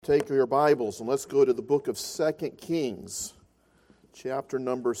Take your Bibles and let's go to the book of 2 Kings, chapter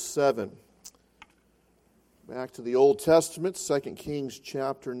number 7. Back to the Old Testament, 2 Kings,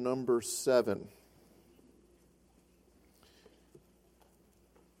 chapter number 7.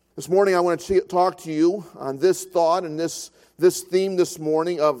 This morning I want to talk to you on this thought and this theme this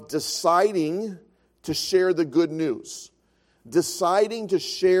morning of deciding to share the good news. Deciding to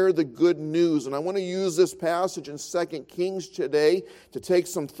share the good news. And I want to use this passage in 2 Kings today to take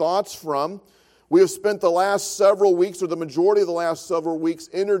some thoughts from. We have spent the last several weeks, or the majority of the last several weeks,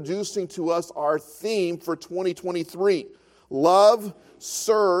 introducing to us our theme for 2023. Love,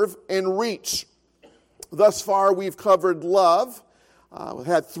 serve, and reach. Thus far we've covered love. We've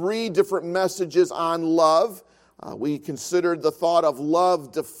had 3 different messages on love. We considered the thought of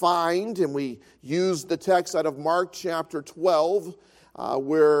love defined, and we used the text out of Mark chapter 12,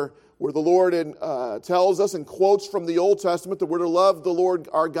 where the Lord tells us and quotes from the Old Testament that we're to love the Lord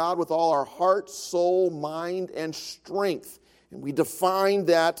our God with all our heart, soul, mind, and strength. And we defined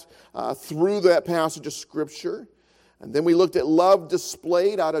that through that passage of Scripture. And then we looked at love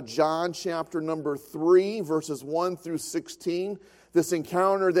displayed out of John chapter number 3, verses 1 through 16. This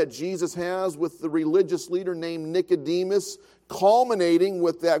encounter that Jesus has with the religious leader named Nicodemus, culminating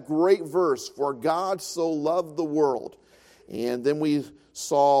with that great verse, "For God so loved the world." And then we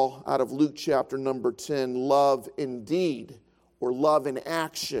saw out of Luke chapter number 10, love indeed, or love in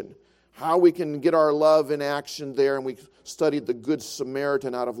action. How we can get our love in action there, and we studied the Good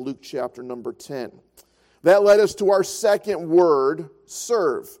Samaritan out of Luke chapter number 10. That led us to our second word,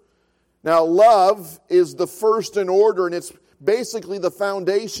 serve. Now, love is the first in order, and it's basically the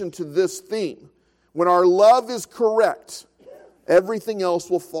foundation to this theme. When our love is correct, everything else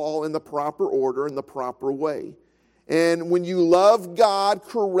will fall in the proper order, in the proper way. And when you love God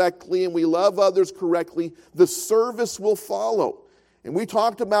correctly and we love others correctly, the service will follow. And we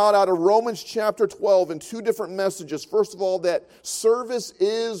talked about out of Romans chapter 12 in 2 different messages. First of all, that service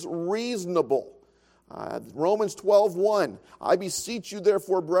is reasonable. Romans 12:1, "I beseech you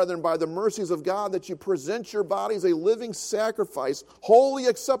therefore, brethren, by the mercies of God, that you present your bodies a living sacrifice, wholly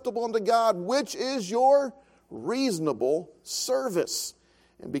acceptable unto God, which is your reasonable service."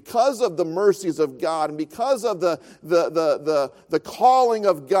 And because of the mercies of God, and because of the calling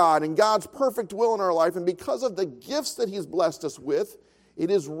of God, and God's perfect will in our life, and because of the gifts that He's blessed us with, it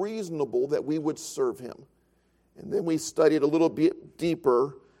is reasonable that we would serve Him. And then we studied a little bit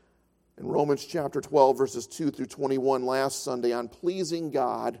deeper in Romans chapter 12, verses 2 through 21 last Sunday on pleasing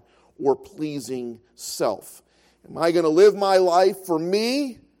God or pleasing self. Am I going to live my life for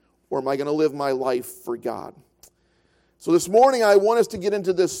me, or am I going to live my life for God? So this morning I want us to get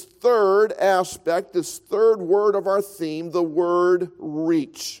into this third aspect, this third word of our theme, the word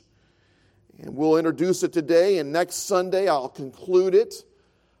reach. And we'll introduce it today, and next Sunday I'll conclude it.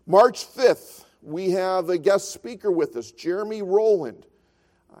 March 5th, we have a guest speaker with us, Jeremy Rowland.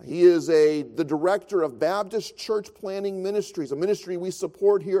 He is the director of Baptist Church Planting Ministries, a ministry we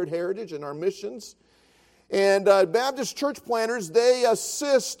support here at Heritage in our missions. And Baptist church planters, they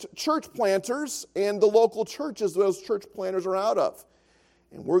assist church planters and the local churches those church planters are out of.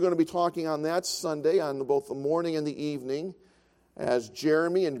 And we're going to be talking on that Sunday, on both the morning and the evening, as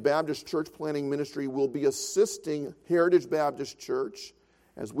Jeremy and Baptist Church Planting Ministry will be assisting Heritage Baptist Church,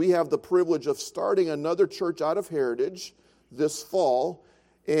 as we have the privilege of starting another church out of Heritage this fall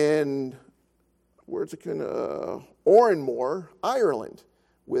in Oranmore, Ireland,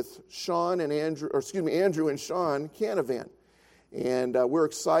 with Andrew and Sean Canavan. And we're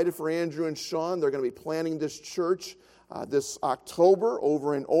excited for Andrew and Sean. They're going to be planning this church this October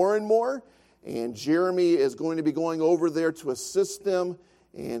over in Oranmore. And Jeremy is going to be going over there to assist them.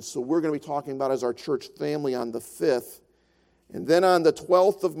 And so we're going to be talking about as our church family on the 5th. And then on the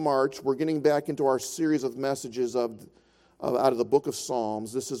 12th of March, we're getting back into our series of messages out of the book of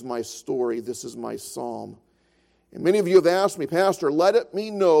Psalms. This is my story. This is my psalm. And many of you have asked me, "Pastor, let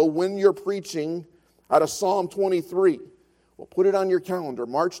me know when you're preaching out of Psalm 23. Well, put it on your calendar.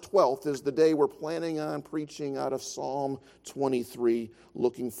 March 12th is the day we're planning on preaching out of Psalm 23.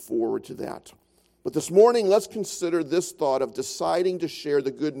 Looking forward to that. But this morning, let's consider this thought of deciding to share the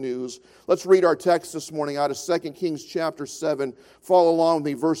good news. Let's read our text this morning out of 2 Kings chapter 7. Follow along with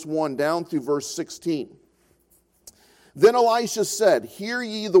me, verse 1 down through verse 16. "Then Elisha said, Hear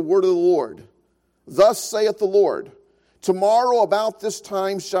ye the word of the Lord. Thus saith the Lord, Tomorrow about this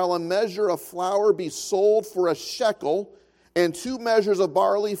time shall a measure of flour be sold for a shekel, and 2 measures of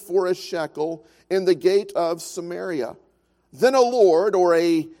barley for a shekel, in the gate of Samaria. Then a lord, or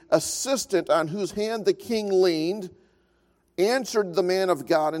a assistant on whose hand the king leaned, answered the man of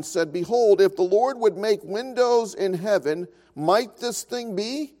God and said, Behold, if the Lord would make windows in heaven, might this thing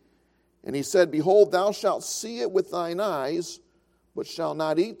be? And he said, Behold, thou shalt see it with thine eyes, but shalt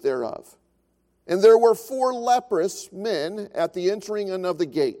not eat thereof. And there were 4 leprous men at the entering in of the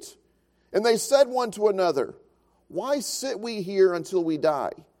gate. And they said one to another, Why sit we here until we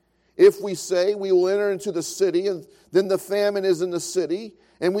die? If we say, We will enter into the city, and then the famine is in the city,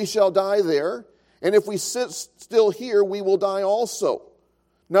 and we shall die there. And if we sit still here, we will die also.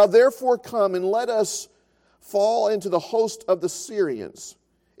 Now therefore come and let us fall into the host of the Syrians.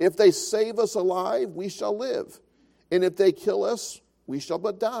 If they save us alive, we shall live. And if they kill us, we shall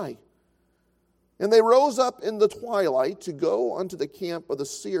but die. And they rose up in the twilight to go unto the camp of the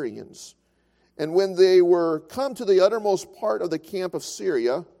Syrians. And when they were come to the uttermost part of the camp of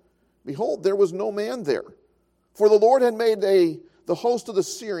Syria, behold, there was no man there. For the Lord had made the host of the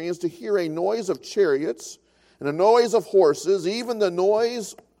Syrians to hear a noise of chariots and a noise of horses, even the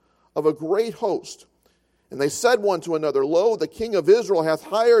noise of a great host. And they said one to another, Lo, the king of Israel hath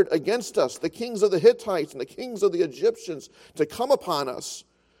hired against us the kings of the Hittites and the kings of the Egyptians to come upon us.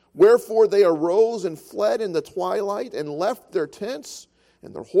 Wherefore they arose and fled in the twilight and left their tents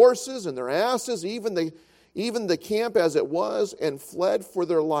and their horses and their asses, even the camp as it was, and fled for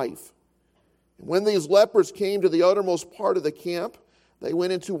their life. And when these lepers came to the uttermost part of the camp, they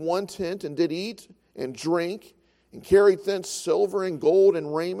went into one tent and did eat and drink, and carried thence silver and gold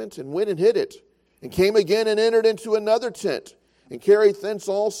and raiment, and went and hid it, and came again and entered into another tent, and carried thence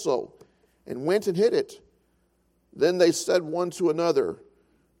also, and went and hid it. Then they said one to another,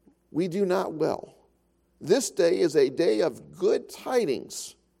 We do not well. This day is a day of good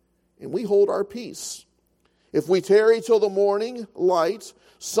tidings, and we hold our peace. If we tarry till the morning light,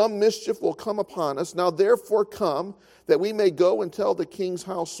 some mischief will come upon us. Now therefore come, that we may go and tell the king's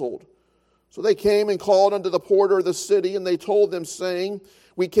household. So they came and called unto the porter of the city, and they told them, saying,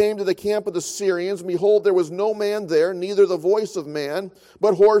 We came to the camp of the Syrians, and behold, there was no man there, neither the voice of man,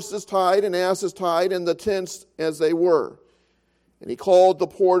 but horses tied and asses tied, and the tents as they were. And he called the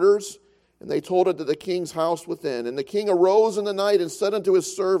porters, and they told it to the king's house within. And the king arose in the night and said unto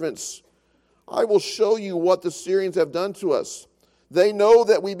his servants, I will show you what the Syrians have done to us. They know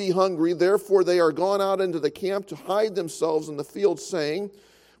that we be hungry, therefore they are gone out into the camp to hide themselves in the field, saying,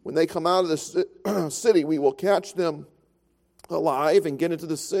 When they come out of the city, we will catch them alive and get into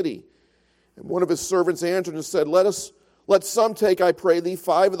the city. And one of his servants answered and said, Let some take, I pray thee,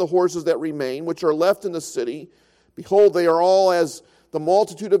 5 of the horses that remain, which are left in the city. Behold, they are all as the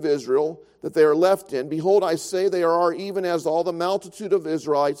multitude of Israel that they are left in. Behold, I say they are even as all the multitude of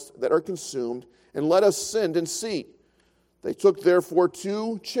Israelites that are consumed. And let us send and see. They took therefore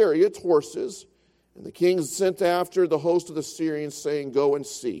 2 chariot horses, and the king sent after the host of the Syrians, saying, Go and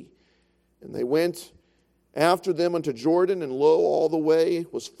see. And they went after them unto Jordan, and lo, all the way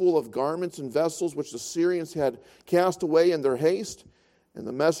was full of garments and vessels, which the Syrians had cast away in their haste. And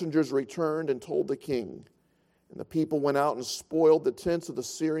the messengers returned and told the king. And the people went out and spoiled the tents of the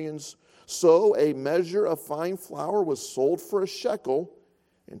Syrians. So a measure of fine flour was sold for a shekel,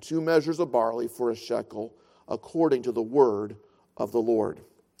 and 2 measures of barley for a shekel, according to the word of the Lord.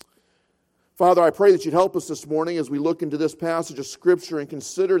 Father, I pray that you'd help us this morning as we look into this passage of Scripture and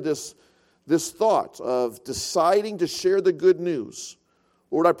consider this thought of deciding to share the good news.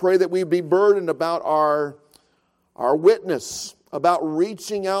 Lord, I pray that we'd be burdened about our witness, about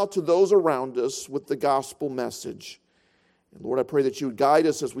reaching out to those around us with the gospel message. And Lord, I pray that you would guide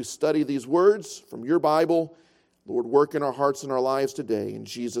us as we study these words from your Bible. Lord, work in our hearts and our lives today. In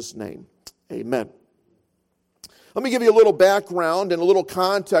Jesus' name, amen. Let me give you a little background and a little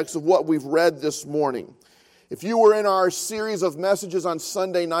context of what we've read this morning. If you were in our series of messages on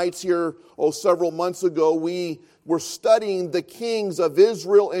Sunday nights here, several months ago, we were studying the kings of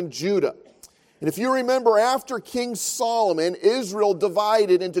Israel and Judah. And if you remember, after King Solomon, Israel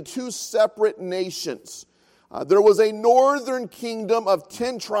divided into 2 separate nations. There was a northern kingdom of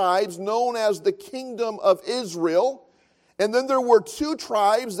 10 tribes known as the Kingdom of Israel. And then there were 2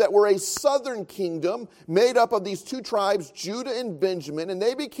 tribes that were a southern kingdom made up of these 2 tribes, Judah and Benjamin, and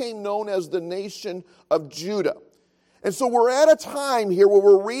they became known as the nation of Judah. And so we're at a time here where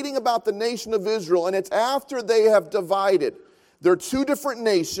we're reading about the nation of Israel, and it's after they have divided. There are 2 different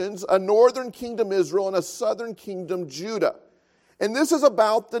nations, a northern kingdom Israel and a southern kingdom Judah. And this is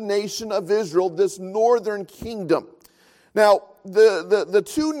about the nation of Israel, this northern kingdom. Now, the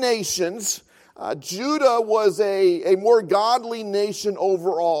 2 nations, Judah was a more godly nation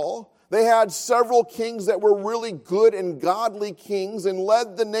overall. They had several kings that were really good and godly kings and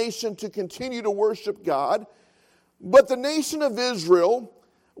led the nation to continue to worship God. But the nation of Israel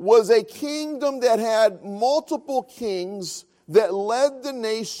was a kingdom that had multiple kings that led the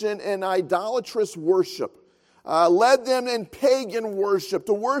nation in idolatrous worship, led them in pagan worship,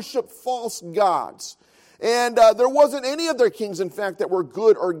 to worship false gods. And there wasn't any of their kings, in fact, that were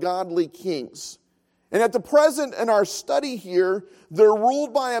good or godly kings. And at the present, in our study here, they're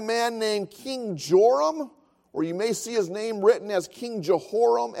ruled by a man named King Joram, or you may see his name written as King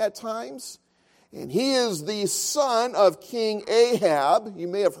Jehoram at times. And he is the son of King Ahab. You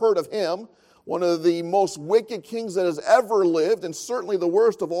may have heard of him, one of the most wicked kings that has ever lived, and certainly the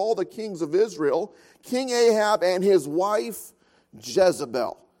worst of all the kings of Israel. King Ahab and his wife,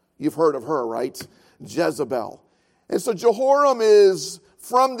 Jezebel. You've heard of her, right? Jezebel. And so Jehoram is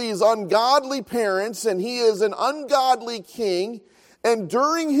from these ungodly parents, and he is an ungodly king. And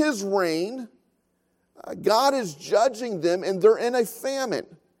during his reign, God is judging them, and they're in a famine.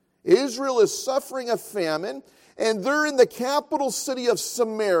 Israel is suffering a famine, and they're in the capital city of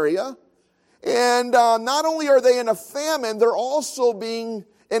Samaria. And not only are they in a famine, they're also being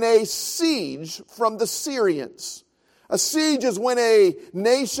in a siege from the Syrians. A siege is when a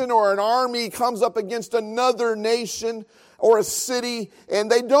nation or an army comes up against another nation or a city, and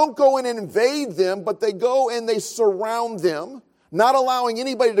they don't go in and invade them, but they go and they surround them, not allowing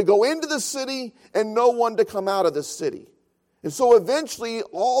anybody to go into the city and no one to come out of the city. And so eventually,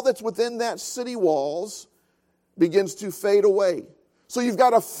 all that's within that city walls begins to fade away. So you've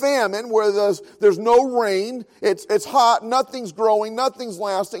got a famine where there's no rain, it's hot, nothing's growing, nothing's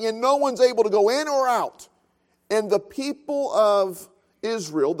lasting, and no one's able to go in or out. And the people of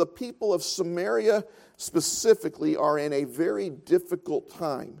Israel, the people of Samaria specifically, are in a very difficult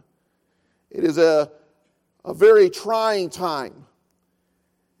time. It is a very trying time.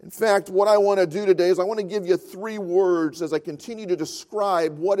 In fact, what I want to do today is I want to give you 3 words as I continue to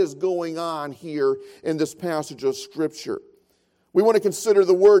describe what is going on here in this passage of Scripture. We want to consider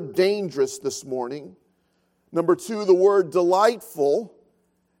the word dangerous this morning. Number 2, the word delightful.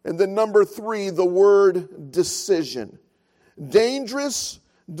 And then number 3, the word decision. Dangerous,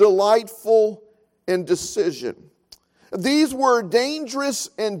 delightful, and decision. These were dangerous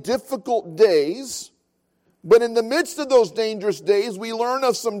and difficult days. But in the midst of those dangerous days, we learn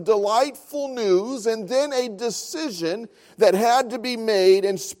of some delightful news and then a decision that had to be made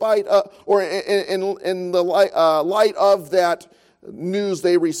in spite of, or in the light of that news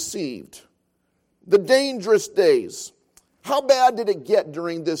they received. The dangerous days. How bad did it get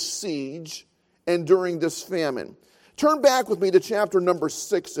during this siege and during this famine? Turn back with me to chapter number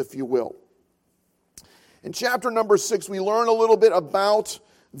 6, if you will. In chapter number 6, we learn a little bit about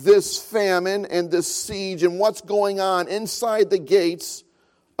this famine and this siege and what's going on inside the gates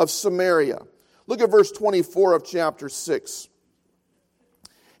of Samaria. Look at verse 24 of chapter 6.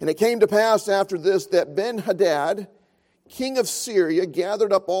 And it came to pass after this that Ben-Hadad, king of Syria,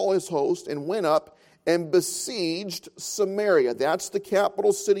 gathered up all his host and went up and besieged Samaria. That's the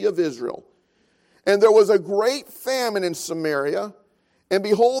capital city of Israel. And there was a great famine in Samaria, and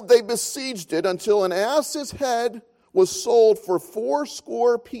behold, they besieged it until an ass's head was sold for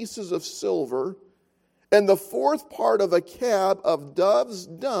 80 pieces of silver, and the 4th part of a cab of dove's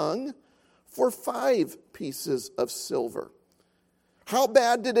dung for 5 pieces of silver. How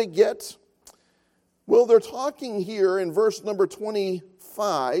bad did it get? Well, they're talking here in verse number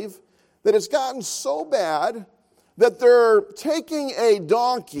 25 that it's gotten so bad that they're taking a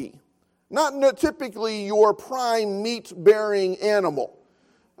donkey, not typically your prime meat-bearing animal.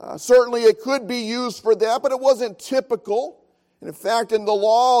 Certainly it could be used for that, but it wasn't typical. And in fact, in the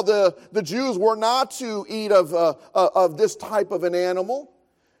law, the Jews were not to eat of this type of an animal.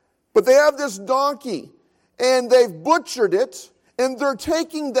 But they have this donkey, and they've butchered it, and they're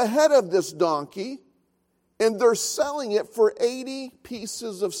taking the head of this donkey, and they're selling it for 80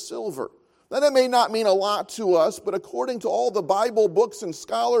 pieces of silver. Now, that may not mean a lot to us, but according to all the Bible books and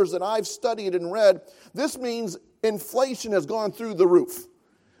scholars that I've studied and read, this means inflation has gone through the roof.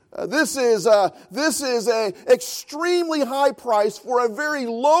 This is a extremely high price for a very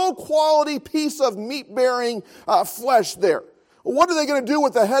low quality piece of meat-bearing flesh there. What are they going to do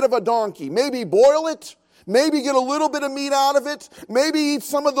with the head of a donkey? Maybe boil it? Maybe get a little bit of meat out of it? Maybe eat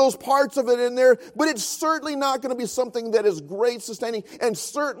some of those parts of it in there? But it's certainly not going to be something that is great sustaining and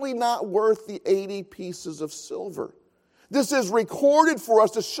certainly not worth the 80 pieces of silver. This is recorded for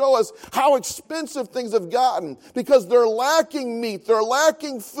us to show us how expensive things have gotten because they're lacking meat, they're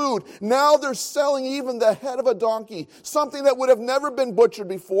lacking food. Now they're selling even the head of a donkey, something that would have never been butchered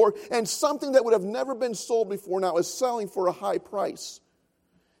before and something that would have never been sold before now is selling for a high price.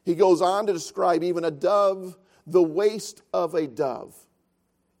 He goes on to describe even a dove, the waist of a dove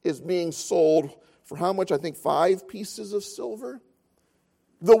is being sold for how much? I think 5 pieces of silver.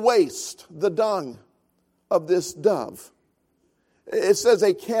 the waste, the dung of this dove. It says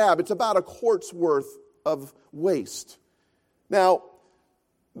a cab. It's about a quart's worth of waste. Now,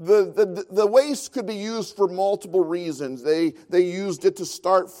 the waste could be used for multiple reasons. They used it to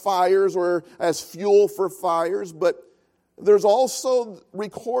start fires or as fuel for fires, but there's also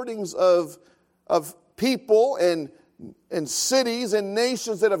recordings of people and cities and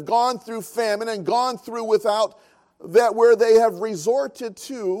nations that have gone through famine and gone through without that, where they have resorted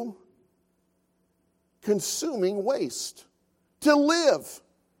to consuming waste to live.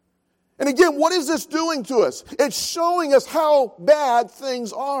 And again, what is this doing to us? It's showing us how bad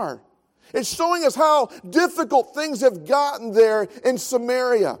things are. It's showing us how difficult things have gotten there in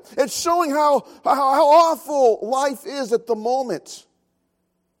Samaria. It's showing how awful life is at the moment.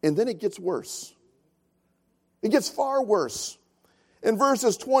 And then it gets worse. It gets far worse. In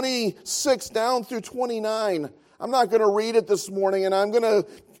verses 26 down through 29, I'm not going to read it this morning, and I'm going to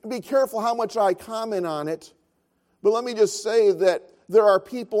be careful how much I comment on it. But let me just say that there are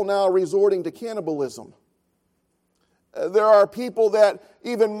people now resorting to cannibalism. There are people that,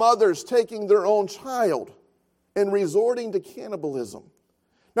 even mothers, taking their own child and resorting to cannibalism.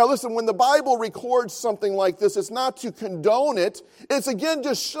 Now listen, when the Bible records something like this, it's not to condone it. It's again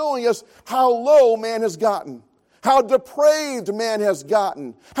just showing us how low man has gotten, how depraved man has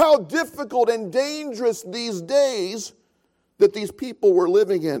gotten, how difficult and dangerous these days that these people were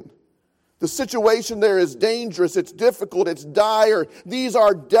living in. The situation there is dangerous, it's difficult, it's dire. These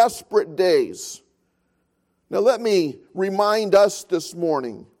are desperate days. Now let me remind us this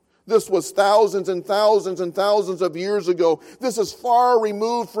morning, this was thousands and thousands and thousands of years ago. This is far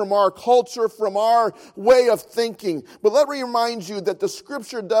removed from our culture, from our way of thinking. But let me remind you that the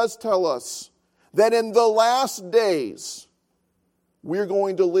Scripture does tell us that in the last days, we're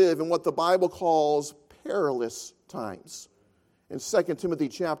going to live in what the Bible calls perilous times. In 2 Timothy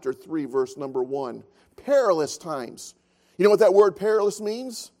chapter 3, verse number 1. Perilous times. You know what that word perilous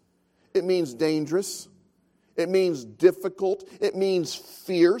means? It means dangerous. It means difficult. It means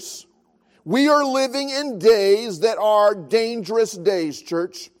fierce. We are living in days that are dangerous days,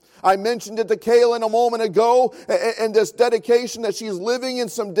 church. I mentioned it to Kaylin a moment ago, and this dedication that she's living in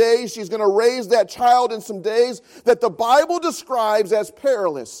some days, she's going to raise that child in some days, that the Bible describes as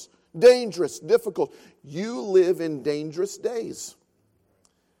perilous, dangerous, difficult. You live in dangerous days.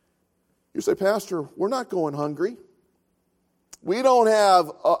 You say, Pastor, we're not going hungry. We don't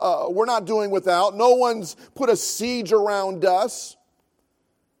have, we're not doing without. No one's put a siege around us.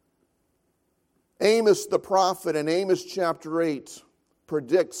 Amos the prophet in Amos chapter 8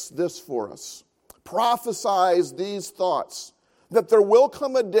 predicts this for us. Prophesies these thoughts, that there will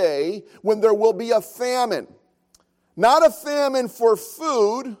come a day when there will be a famine. Not a famine for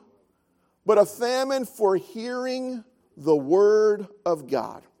food, but a famine for hearing the word of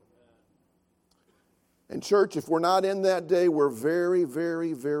God. And church, if we're not in that day, we're very,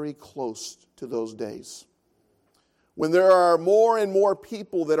 very, very close to those days. When there are more and more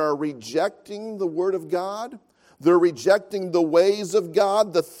people that are rejecting the word of God, they're rejecting the ways of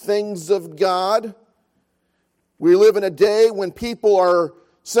God, the things of God. We live in a day when people are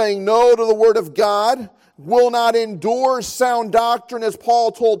saying no to the word of God, will not endure sound doctrine, as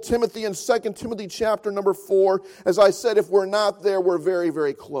Paul told Timothy in 2 Timothy chapter number 4. As I said, if we're not there, we're very,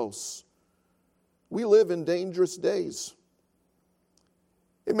 very close. We live in dangerous days.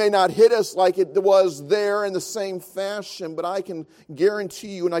 It may not hit us like it was there in the same fashion, but I can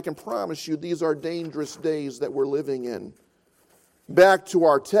guarantee you and I can promise you these are dangerous days that we're living in. Back to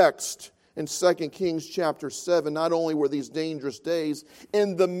our text in 2 Kings chapter 7, not only were these dangerous days,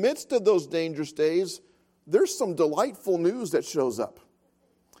 in the midst of those dangerous days, there's some delightful news that shows up.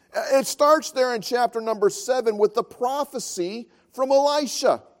 It starts there in chapter number 7 with the prophecy from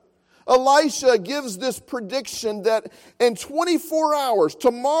Elisha. Elisha gives this prediction that in 24 hours,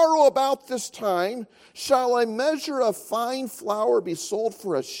 tomorrow about this time, shall a measure of fine flour be sold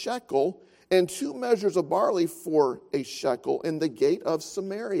for a shekel, and 2 measures of barley for a shekel in the gate of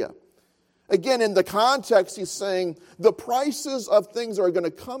Samaria. Again, in the context, he's saying the prices of things are going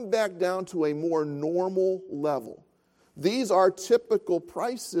to come back down to a more normal level. These are typical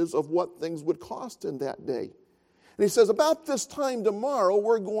prices of what things would cost in that day. And he says, about this time tomorrow,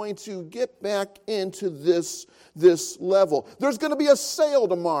 we're going to get back into this level. There's going to be a sale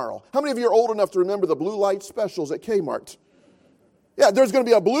tomorrow. How many of you are old enough to remember the blue light specials at Kmart? Yeah, there's going to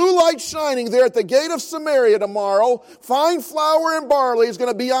be a blue light shining there at the gate of Samaria tomorrow. Fine flour and barley is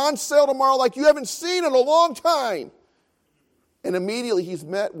going to be on sale tomorrow like you haven't seen in a long time. And immediately he's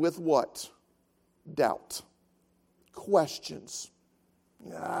met with what? Doubt. Questions.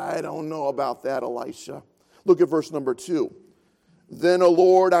 I don't know about that, Elisha. Look at verse number 2. Then a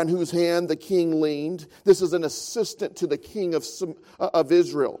Lord on whose hand the king leaned. This is an assistant to the king of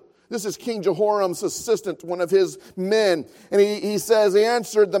Israel. This is King Jehoram's assistant, one of his men. And he says,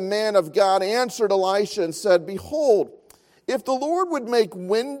 answered the man of God, answered Elisha and said, behold, if the Lord would make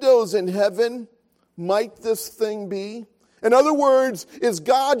windows in heaven, might this thing be? In other words, is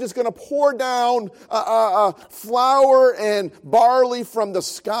God just going to pour down flour and barley from the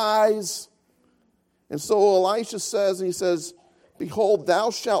skies? And so Elisha says, and he says, behold,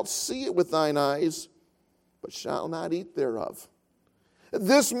 thou shalt see it with thine eyes, but shalt not eat thereof.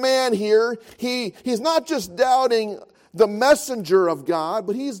 This man here, he's not just doubting the messenger of God,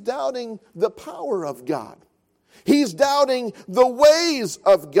 but he's doubting the power of God. He's doubting the ways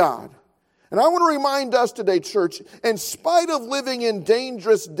of God. And I want to remind us today, church, in spite of living in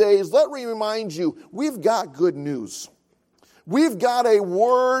dangerous days, let me remind you, we've got good news. We've got a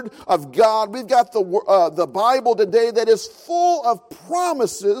word of God. We've got the Bible today that is full of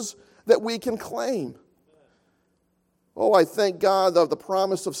promises that we can claim. Oh, I thank God of the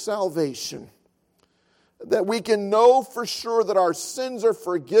promise of salvation. That we can know for sure that our sins are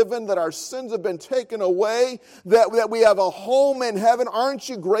forgiven, that our sins have been taken away, that we have a home in heaven. Aren't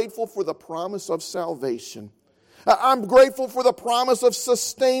you grateful for the promise of salvation? I'm grateful for the promise of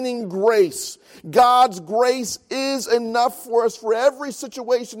sustaining grace. God's grace is enough for us for every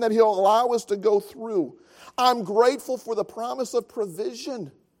situation that He'll allow us to go through. I'm grateful for the promise of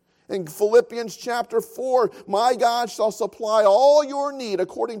provision. In Philippians chapter 4, my God shall supply all your need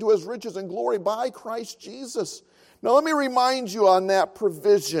according to His riches and glory by Christ Jesus. Now let me remind you on that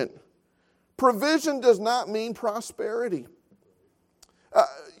provision. Provision does not mean prosperity.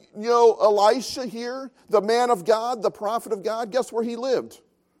 Elisha here, the man of God, the prophet of God, guess where he lived?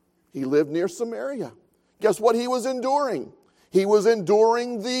 He lived near Samaria. Guess what he was enduring? He was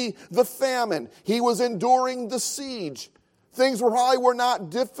enduring the famine. He was enduring the siege. Things probably were not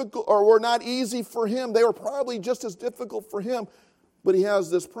difficult or were not easy for him. They were probably just as difficult for him. But he has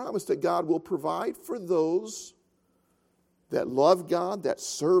this promise that God will provide for those that love God, that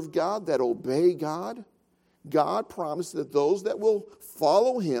serve God, that obey God. God promised that those that will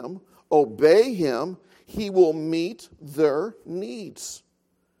follow Him, obey Him, He will meet their needs.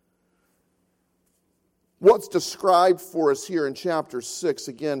 What's described for us here in chapter 6,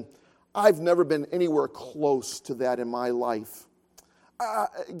 again, I've never been anywhere close to that in my life.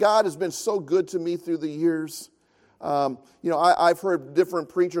 God has been so good to me through the years. I've heard different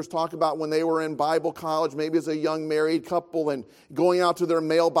preachers talk about when they were in Bible college, maybe as a young married couple, and going out to their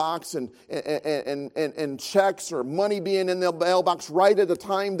mailbox and checks or money being in their mailbox right at the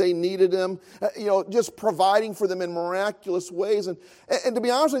time they needed them, just providing for them in miraculous ways. And to be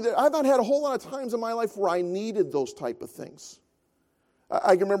honest with you, I've not had a whole lot of times in my life where I needed those type of things.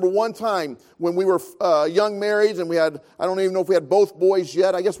 I can remember one time when we were young married and I don't even know if we had both boys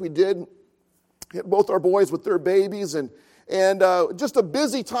yet. I guess we did. Both our boys with their babies and just a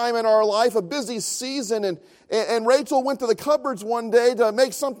busy time in our life, a busy season. And Rachel went to the cupboards one day to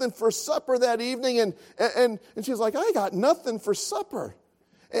make something for supper that evening. And she was like, I got nothing for supper.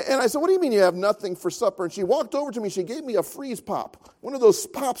 And I said, what do you mean you have nothing for supper? And she walked over to me. She gave me a freeze pop, one of those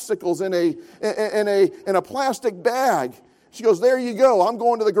popsicles in a plastic bag. She goes, there you go. I'm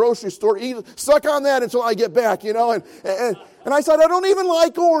going to the grocery store. Suck on that until I get back, And I said, I don't even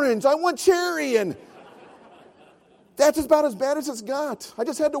like orange. I want cherry. And that's about as bad as it's got. I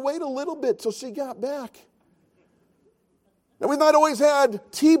just had to wait a little bit till she got back. Now, we've not always had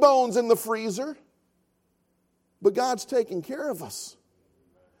T-bones in the freezer, but God's taking care of us.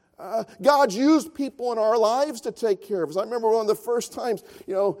 God's used people in our lives to take care of us. I remember one of the first times,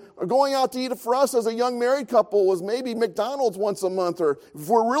 going out to eat for us as a young married couple was maybe McDonald's once a month, or if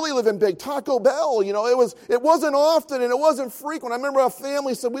we're really living big, Taco Bell. It wasn't often and it wasn't frequent. I remember a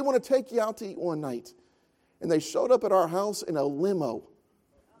family said, we want to take you out to eat one night. And they showed up at our house in a limo.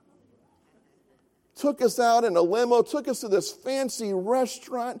 Took us out in a limo, took us to this fancy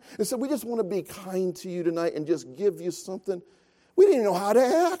restaurant, and said, we just want to be kind to you tonight and just give you something. We didn't know how to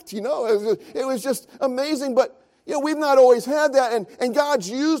act, It was just amazing. But, we've not always had that. And God's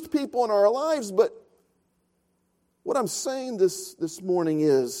used people in our lives. But what I'm saying this morning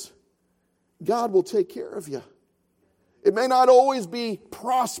is God will take care of you. It may not always be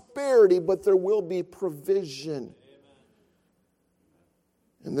prosperity, but there will be provision.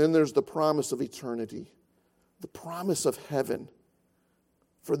 And then there's the promise of eternity, the promise of heaven.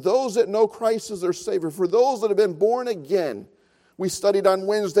 For those that know Christ as their Savior, for those that have been born again. We studied on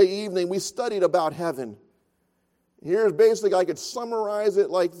Wednesday evening, we studied about heaven. Here's basically, I could summarize it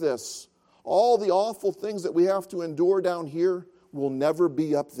like this. All the awful things that we have to endure down here will never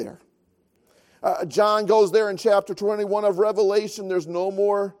be up there. John goes there in chapter 21 of Revelation. There's no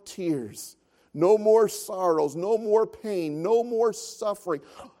more tears, no more sorrows, no more pain, no more suffering.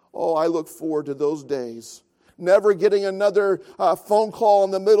 Oh, I look forward to those days. Never getting another phone call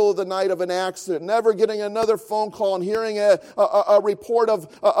in the middle of the night of an accident. Never getting another phone call and hearing a report of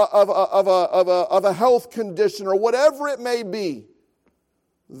a health condition or whatever it may be.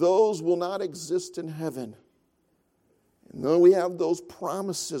 Those will not exist in heaven. And though we have those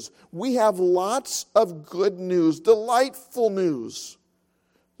promises, we have lots of good news, delightful news.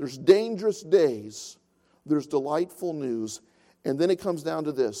 There's dangerous days. There's delightful news. And then it comes down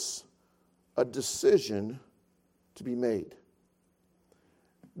to this, a decision to be made.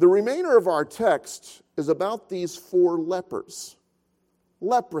 The remainder of our text is about these 4 lepers.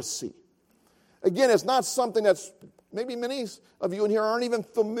 Leprosy. Again, it's not something that's, maybe many of you in here aren't even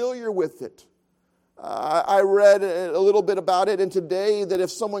familiar with it. I read a little bit about it, and today that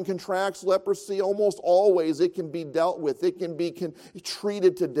if someone contracts leprosy, almost always it can be dealt with. It can be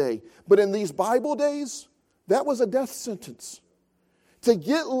treated today. But in these Bible days, that was a death sentence. To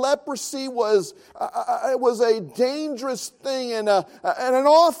get leprosy was a dangerous thing and an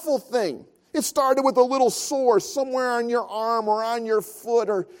awful thing. It started with a little sore somewhere on your arm or on your foot,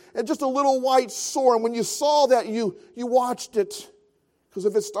 and just a little white sore. And when you saw that, you watched it. Because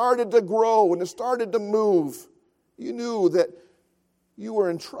if it started to grow and it started to move, you knew that you were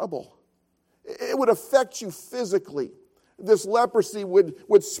in trouble. It would affect you physically. This leprosy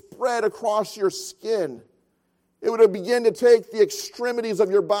would spread across your skin. It would begin to take the extremities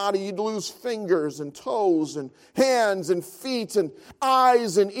of your body. You'd lose fingers and toes and hands and feet and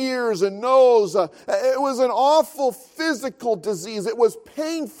eyes and ears and nose. It was an awful physical disease. It was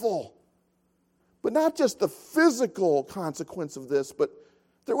painful. But not just the physical consequence of this, but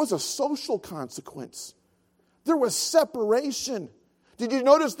there was a social consequence. There was separation. Did you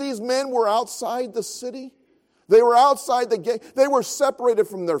notice these men were outside the city? They were outside the gate. They were separated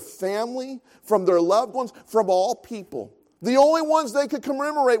from their family, from their loved ones, from all people. The only ones they could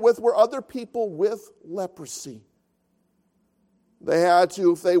commemorate with were other people with leprosy. They had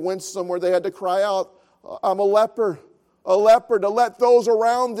to, if they went somewhere, they had to cry out, I'm a leper, to let those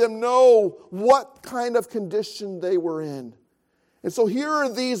around them know what kind of condition they were in. And so here are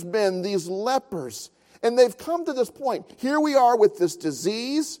these men, these lepers, and they've come to this point. Here we are with this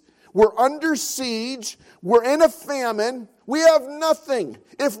disease. We're under siege. We're in a famine. We have nothing.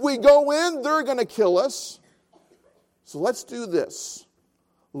 If we go in, they're going to kill us. So let's do this.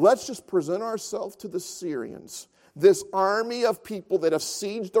 Let's just present ourselves to the Syrians, this army of people that have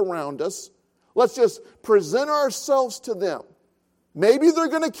sieged around us. Let's just present ourselves to them. Maybe they're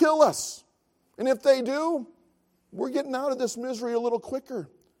going to kill us. And if they do, we're getting out of this misery a little quicker.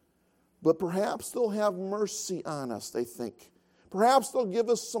 But perhaps they'll have mercy on us, they think. Perhaps they'll give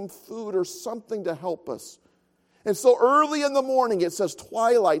us some food or something to help us. And so early in the morning, it says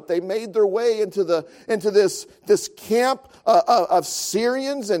twilight, they made their way into this camp of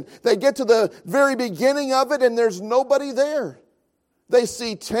Syrians, and they get to the very beginning of it, and there's nobody there. They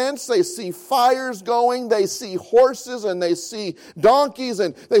see tents, they see fires going, they see horses, and they see donkeys,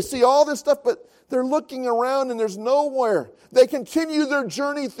 and they see all this stuff, but they're looking around and there's nowhere. They continue their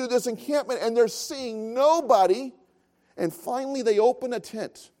journey through this encampment, and they're seeing nobody. And finally, they open a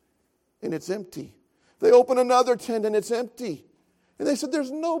tent, and it's empty. They open another tent, and it's empty. And they said,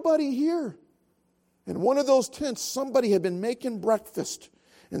 there's nobody here. In one of those tents, somebody had been making breakfast.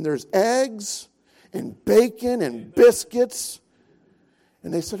 And there's eggs and bacon and biscuits.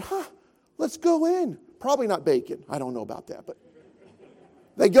 And they said, let's go in. Probably not bacon. I don't know about that. But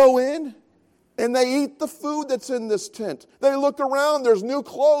they go in, and they eat the food that's in this tent. They look around. There's new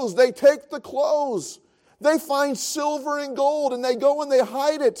clothes. They take the clothes. They find silver and gold, and they go and they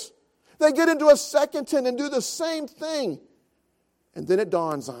hide it. They get into a second tent and do the same thing. And then it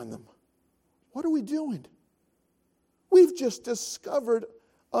dawns on them. What are we doing? We've just discovered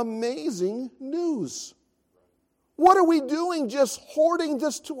amazing news. What are we doing just hoarding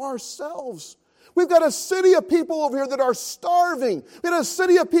this to ourselves? We've got a city of people over here that are starving. We've got a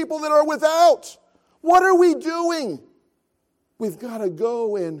city of people that are without. What are we doing? We've got to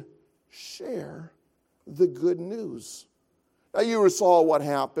go and share the good news. Now you saw what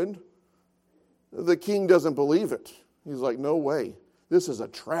happened. The king doesn't believe it. He's like, no way. This is a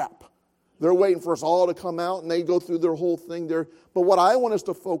trap. They're waiting for us all to come out, and they go through their whole thing there. But what I want us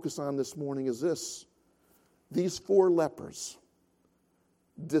to focus on this morning is this. These 4 lepers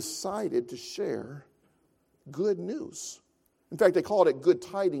decided to share good news. In fact, they called it good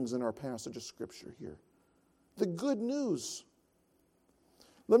tidings in our passage of Scripture here. The good news.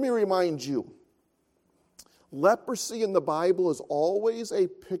 Let me remind you. Leprosy in the Bible is always a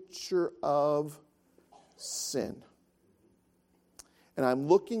picture of sin. And I'm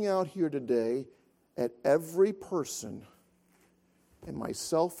looking out here today at every person, and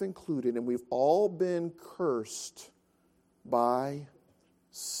myself included, and we've all been cursed by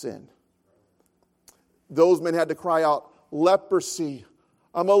sin. Those men had to cry out, leprosy,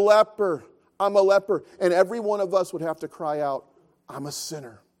 I'm a leper, I'm a leper. And every one of us would have to cry out, I'm a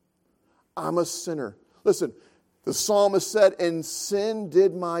sinner, I'm a sinner. Listen, the psalmist said, in sin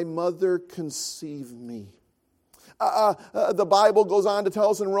did my mother conceive me. The Bible goes on to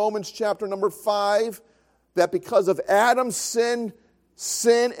tell us in Romans chapter number 5 that because of Adam's sin,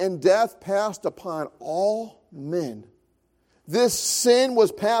 sin and death passed upon all men. This sin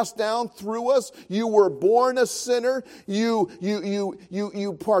was passed down through us. You were born a sinner. You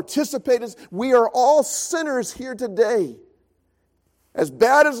participated. We are all sinners here today. As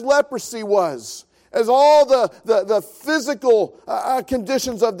bad as leprosy was, as all the physical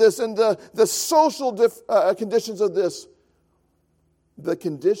conditions of this and the social conditions of this, the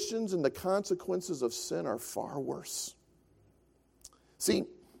conditions and the consequences of sin are far worse. See,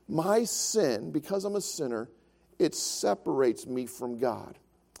 my sin, because I'm a sinner, it separates me from God.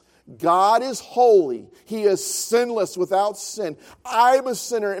 God is holy. He is sinless without sin. I'm a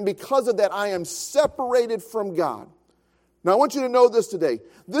sinner, and because of that, I am separated from God. Now, I want you to know this today.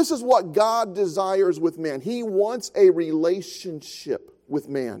 This is what God desires with man. He wants a relationship with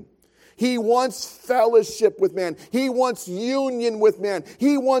man. He wants fellowship with man. He wants union with man.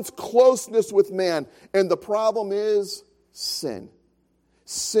 He wants closeness with man. And the problem is sin.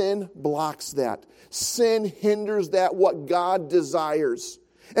 Sin blocks that. Sin hinders that, what God desires.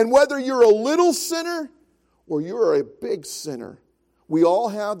 And whether you're a little sinner or you're a big sinner, we all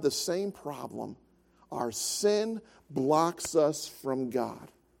have the same problem. Our sin blocks us from God.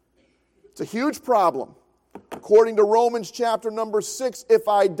 It's a huge problem. According to Romans chapter number 6, if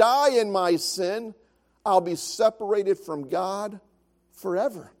I die in my sin, I'll be separated from God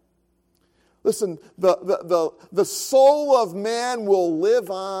forever. Listen, the soul of man will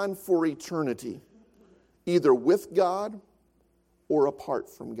live on for eternity, either with God or apart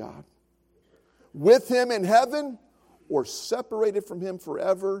from God. With Him in heaven or separated from Him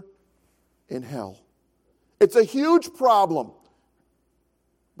forever in hell. It's a huge problem,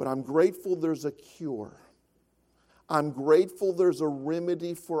 but I'm grateful there's a cure. I'm grateful there's a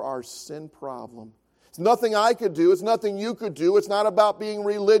remedy for our sin problem. It's nothing I could do. It's nothing you could do. It's not about being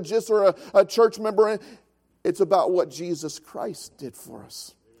religious or a church member. It's about what Jesus Christ did for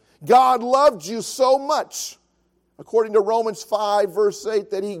us. God loved you so much, according to Romans 5, verse 8,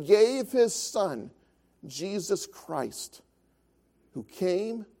 that He gave His Son, Jesus Christ, who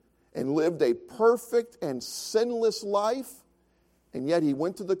came and lived a perfect and sinless life, and yet He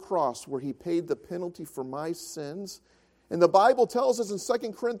went to the cross where He paid the penalty for my sins. And the Bible tells us in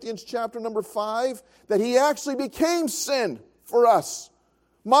 2 Corinthians chapter number 5 that He actually became sin for us.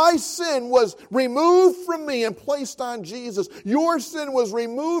 My sin was removed from me and placed on Jesus. Your sin was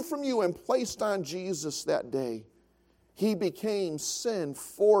removed from you and placed on Jesus that day. He became sin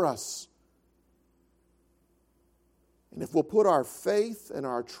for us. And if we'll put our faith and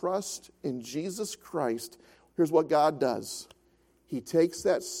our trust in Jesus Christ, here's what God does. He takes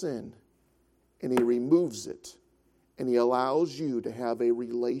that sin and He removes it. And He allows you to have a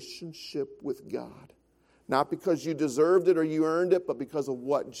relationship with God. Not because you deserved it or you earned it, but because of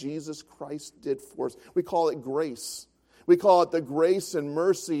what Jesus Christ did for us. We call it grace. We call it the grace and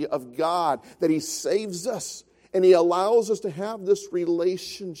mercy of God, that He saves us and He allows us to have this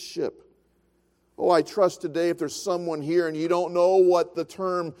relationship. Oh, I trust today if there's someone here and you don't know what the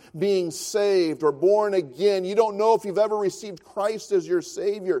term being saved or born again, you don't know if you've ever received Christ as your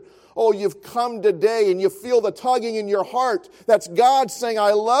Savior. Oh, you've come today and you feel the tugging in your heart. That's God saying,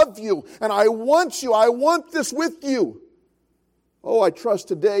 I love you and I want you. I want this with you. Oh, I trust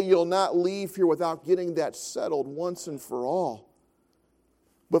today you'll not leave here without getting that settled once and for all.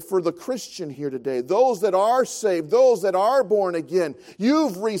 But for the Christian here today, those that are saved, those that are born again,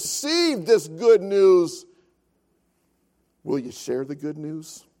 you've received this good news. Will you share the good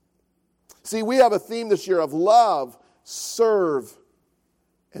news? See, we have a theme this year of love, serve,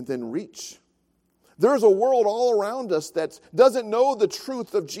 and then reach. There's a world all around us that doesn't know the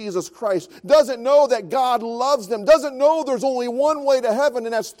truth of Jesus Christ, doesn't know that God loves them, doesn't know there's only one way to heaven,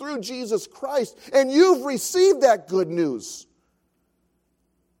 and that's through Jesus Christ. And you've received that good news.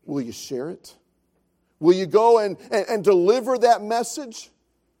 Will you share it? Will you go and deliver that message?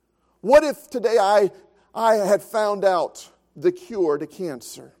 What if today I had found out the cure to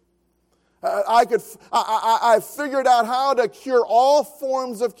cancer? I figured out how to cure all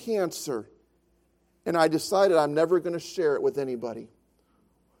forms of cancer. and I decided I'm never going to share it with anybody.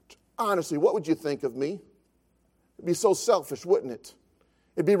 Honestly, what would you think of me? It'd be so selfish, wouldn't it?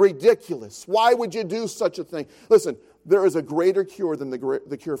 It'd be ridiculous. Why would you do such a thing? Listen, there is a greater cure than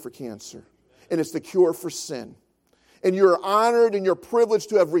the cure for cancer, and it's the cure for sin. And you're honored and you're privileged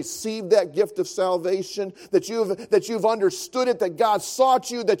to have received that gift of salvation, that you've understood it, that God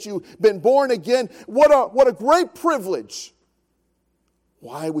sought you, that you've been born again. What a great privilege.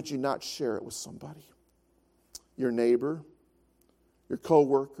 Why would you not share it with somebody? Your neighbor, your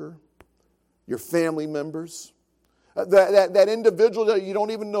coworker, your family members, that individual that you don't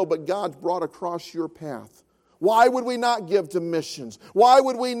even know, but God's brought across your path. Why would we not give to missions? Why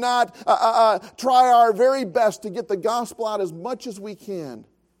would we not try our very best to get the gospel out as much as we can?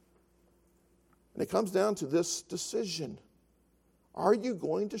 And it comes down to this decision. Are you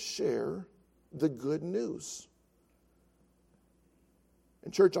going to share the good news?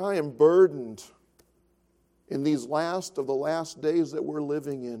 And church, I am burdened in these last of the last days that we're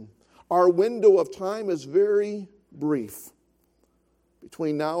living in. Our window of time is very brief.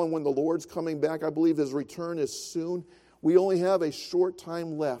 Between now and when the Lord's coming back, I believe His return is soon. We only have a short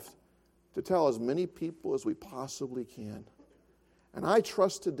time left to tell as many people as we possibly can. And I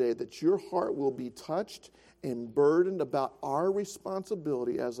trust today that your heart will be touched and burdened about our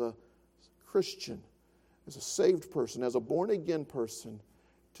responsibility as a Christian, as a saved person, as a born-again person,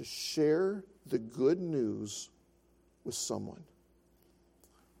 to share the good news with someone.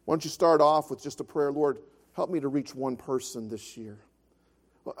 Why don't you start off with just a prayer? Lord, help me to reach one person this year.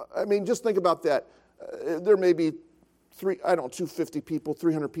 I mean, just think about that. There may be 250 people,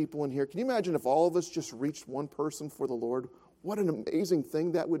 300 people in here. Can you imagine if all of us just reached one person for the Lord? What an amazing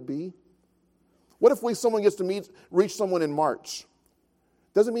thing that would be. What if someone gets to reach someone in March?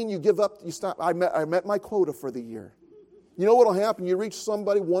 Doesn't mean you give up, you stop. I met my quota for the year. You know what will happen? You reach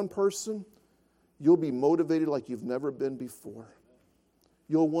somebody, one person, you'll be motivated like you've never been before.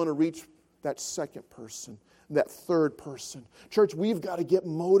 You'll want to reach that second person, that third person. Church, we've got to get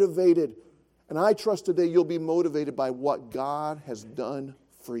motivated. And I trust today you'll be motivated by what God has done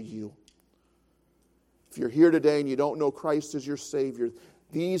for you. If you're here today and you don't know Christ as your Savior,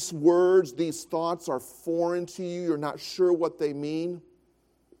 these words, these thoughts are foreign to you. You're not sure what they mean.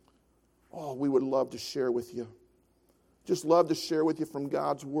 Oh, we would love to share with you. Just love to share with you from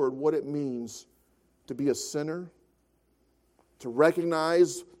God's Word what it means to be a sinner, to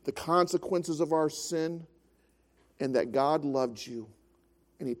recognize the consequences of our sin, and that God loved you,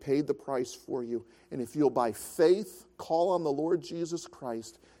 and He paid the price for you. And if you'll by faith call on the Lord Jesus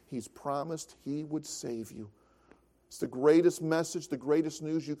Christ, He's promised He would save you. It's the greatest message, the greatest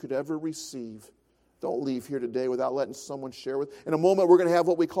news you could ever receive. Don't leave here today without letting someone share with. In a moment, we're going to have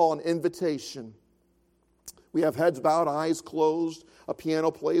what we call an invitation. We have heads bowed, eyes closed. A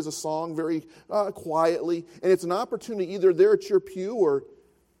piano plays a song very quietly. And it's an opportunity either there at your pew or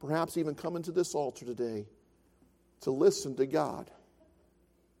perhaps even coming to this altar today to listen to God.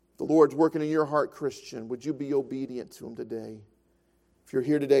 The Lord's working in your heart, Christian. Would you be obedient to Him today? If you're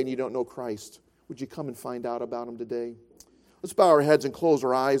here today and you don't know Christ, would you come and find out about Him today? Let's bow our heads and close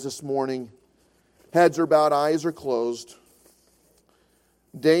our eyes this morning. Heads are bowed, eyes are closed.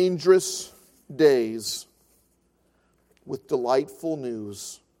 Dangerous days with delightful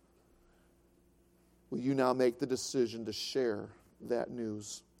news. Will you now make the decision to share that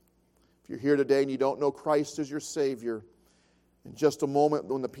news? If you're here today and you don't know Christ as your Savior, in just a moment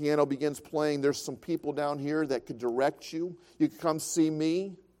when the piano begins playing, there's some people down here that could direct you. You can come see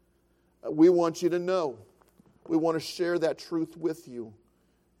me. We want you to know. We want to share that truth with you.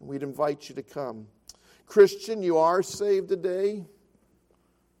 And we'd invite you to come. Christian, you are saved today.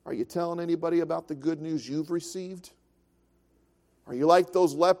 Are you telling anybody about the good news you've received? Are you like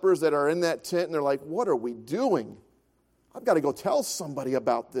those lepers that are in that tent and they're like, what are we doing? I've got to go tell somebody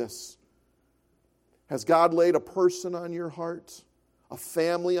about this. Has God laid a person on your heart? A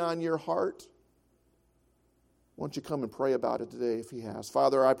family on your heart? Why don't you come and pray about it today if He has?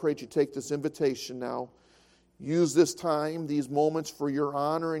 Father, I pray that you take this invitation now. Use this time, these moments for your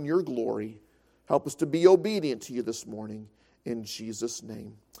honor and your glory. Help us to be obedient to you this morning in Jesus'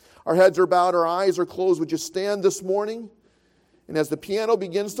 name. Our heads are bowed, our eyes are closed. Would you stand this morning? And as the piano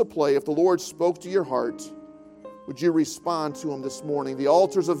begins to play, if the Lord spoke to your heart, would you respond to Him this morning? The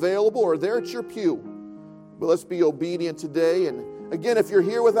altar's available or there at your pew. But let's be obedient today. And again, if you're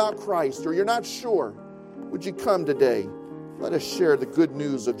here without Christ or you're not sure, would you come today? Let us share the good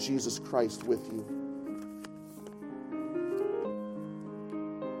news of Jesus Christ with you.